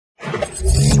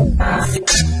Welcome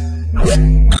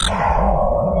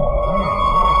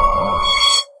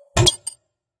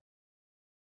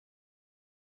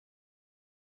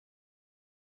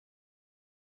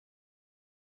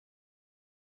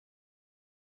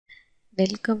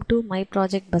to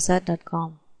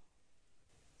myprojectbazaar.com.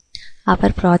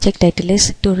 Our project title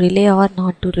is To Relay or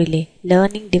Not to Relay,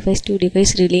 Learning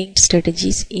Device-to-Device Relaying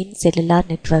Strategies in Cellular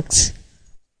Networks.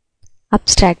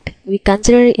 Abstract. We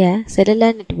consider a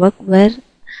cellular network where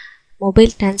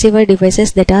mobile transceiver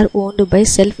devices that are owned by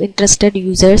self-interested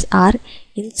users are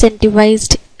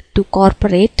incentivized to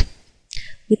cooperate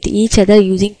with each other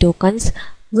using tokens,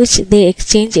 which they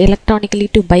exchange electronically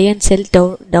to buy and sell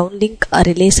downlink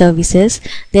relay services,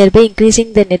 thereby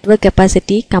increasing the network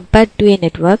capacity compared to a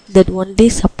network that only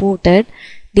supported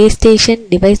base station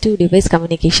device-to-device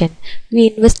communication.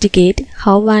 We investigate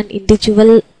how an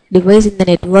individual device in the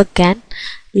network can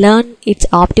learn its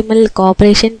optimal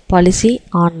cooperation policy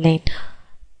online,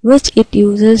 which it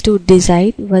uses to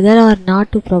decide whether or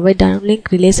not to provide downlink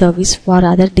relay service for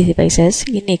other devices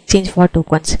in exchange for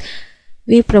tokens.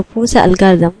 We propose an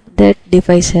algorithm that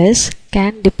devices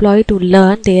can deploy to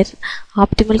learn their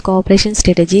optimal cooperation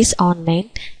strategies online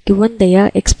given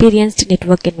their experienced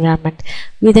network environment.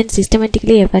 We then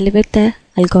systematically evaluate the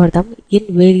algorithm in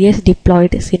various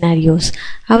deployed scenarios.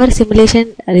 Our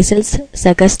simulation results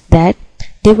suggest that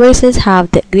devices have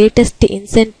the greatest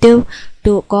incentive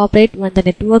to cooperate when the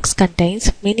network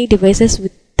contains many devices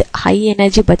with high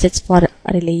energy budgets for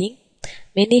relaying,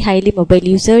 many highly mobile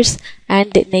users,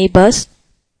 and neighbors,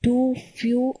 too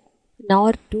few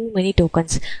nor too many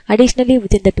tokens. Additionally,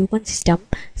 within the token system,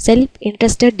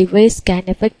 self-interested device can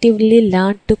effectively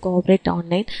learn to cooperate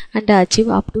online and achieve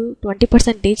up to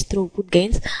 20% throughput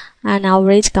gains on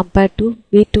average compared to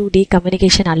D2D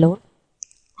communication alone,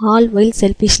 all while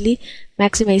selfishly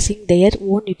maximizing their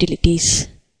own utilities.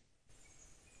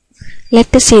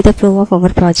 Let us see the flow of our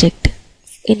project.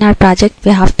 In our project,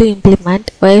 we have to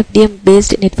implement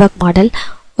OFDM-based network model.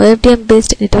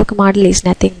 OFDM-based network model is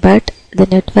nothing but the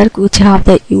network which have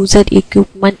the user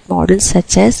equipment models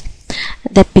such as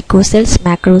the picocells,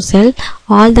 macro cell.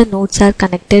 All the nodes are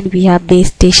connected via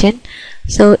base station.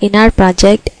 So in our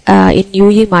project, in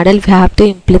UE model, we have to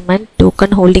implement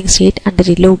token holding state and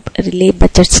relay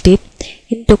budget state.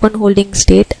 In token holding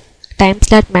state, time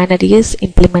slot manner is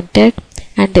implemented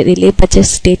and the relay budget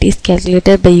state is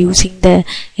calculated by using the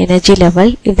energy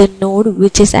level. If the node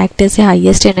which is act as the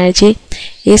highest energy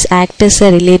is act as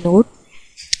a relay node.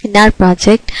 In our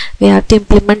project, we have to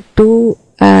implement two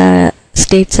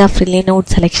states of relay node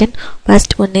selection.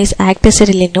 First one is act as a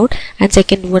relay node and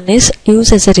second one is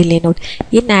use as a relay node.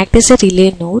 In act as a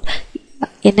relay node,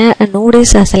 a node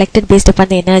is selected based upon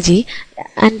the energy,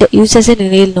 and use as a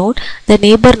relay node, the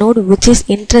neighbor node which is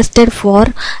interested for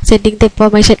sending the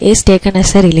information is taken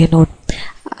as a relay node.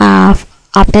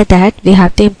 After that, we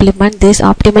have to implement this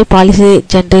optimal policy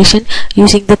generation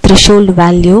using the threshold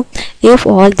value. If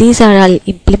all these are all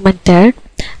implemented,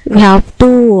 we have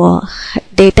to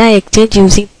data exchange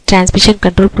using transmission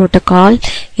control protocol.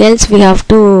 Else we have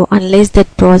to analyze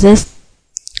that process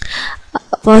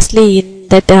firstly in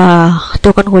that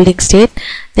token holding state.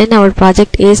 Then our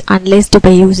project is analyzed by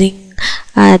using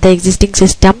the existing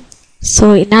system.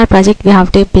 So in our project, we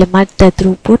have to implement the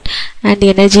throughput and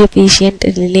energy efficient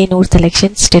relay node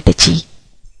selection strategy.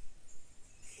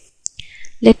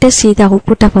 Let us see the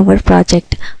output of our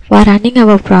project. For running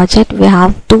our project, we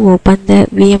have to open the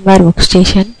VMware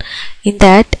workstation. In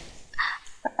that,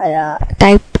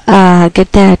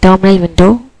 get the terminal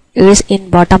window. It is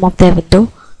in bottom of the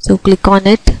window. So click on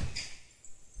it.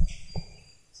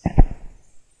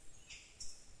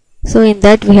 So in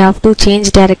that, we have to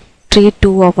change directory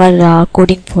to our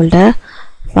coding folder.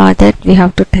 For that, we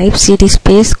have to type cd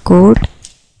space code.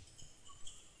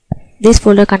 This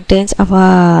folder contains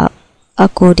our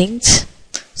codings.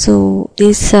 So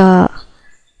this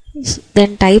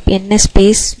then type ns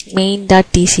space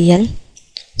main.tcl.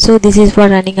 So this is for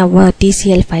running our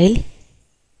TCL file.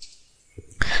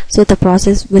 So the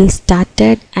process will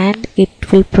started and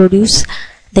it will produce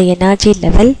the energy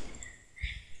level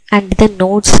and the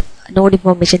node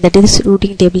information, that is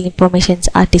routing table informations,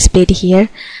 are displayed here.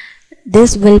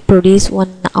 This will produce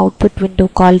one output window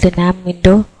called the NAM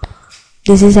window.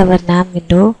 This is our NAM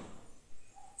window,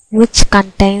 which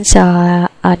contains a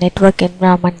network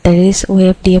environment, that is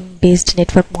OFDM based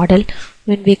network model.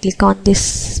 When we click on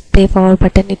this play forward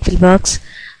button, it will works.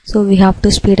 So we have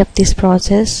to speed up this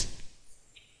process.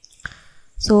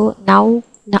 So now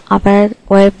our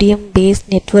OFDM based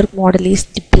network model is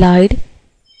deployed.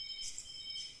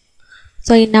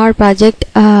 So in our project,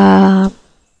 many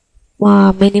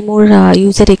more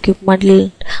user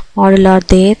equipment model are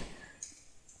there.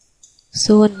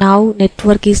 So now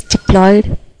network is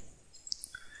deployed.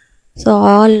 So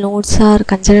all nodes are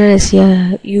considered as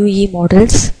UE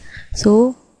models.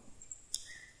 So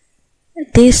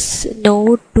this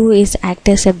node 2 is act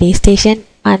as a base station,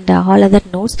 and all other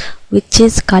nodes which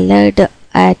is colored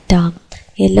at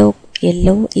yellow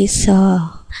is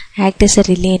act as a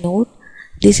relay node.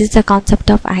 This is the concept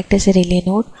of act as a relay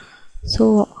node.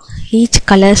 So each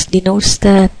colors denotes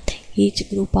each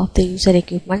group of the user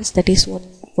equipments, that is one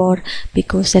for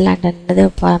picocell and another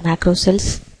for macro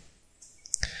cells.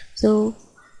 So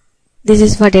this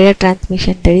is for data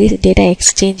transmission, that is data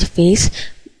exchange phase.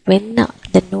 When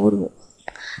the node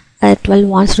 12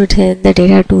 wants to send the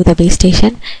data to the base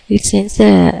station, it sends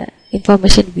the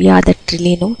information via that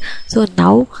relay node. So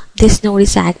now this node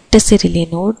is act as a relay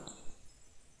node.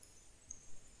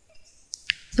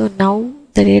 So now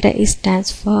the data is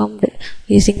transformed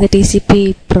using the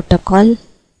TCP protocol.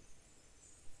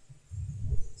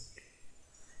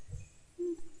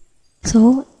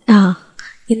 So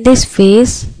in this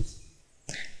phase,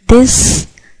 this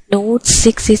node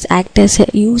 6 is act as a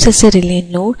relay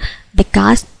node,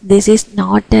 because this is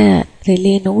not a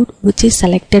relay node which is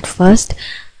selected first.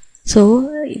 So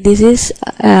this is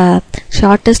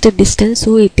shortest distance,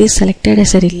 so it is selected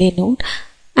as a relay node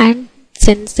and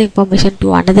sends the information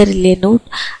to another relay node.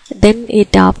 Then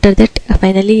after that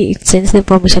finally it sends the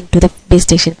information to the base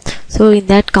station. So in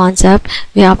that concept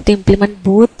we have to implement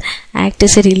both act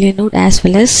as a relay node as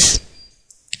well as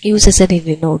use as a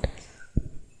relay node.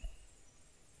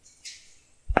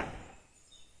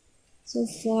 So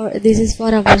this is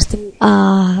for our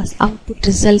output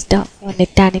result for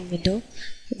NetAnim window.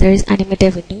 There is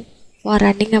animator window. For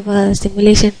running our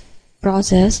simulation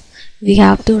process, we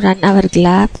have to run our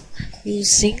graph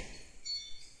using.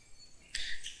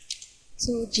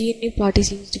 So GNU plot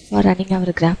is used for running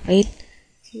our graph file.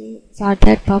 So for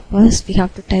that purpose, we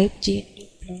have to type GNU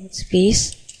plot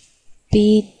space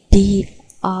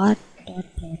pdr.plot.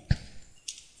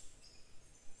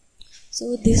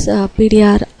 So this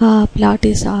PDR plot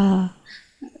is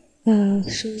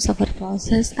shows our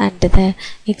process and the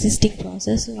existing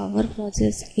process. So our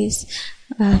process is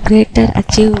greater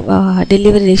achieve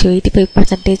delivery ratio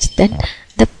 85% than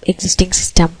the existing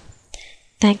system.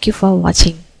 Thank you for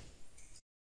watching.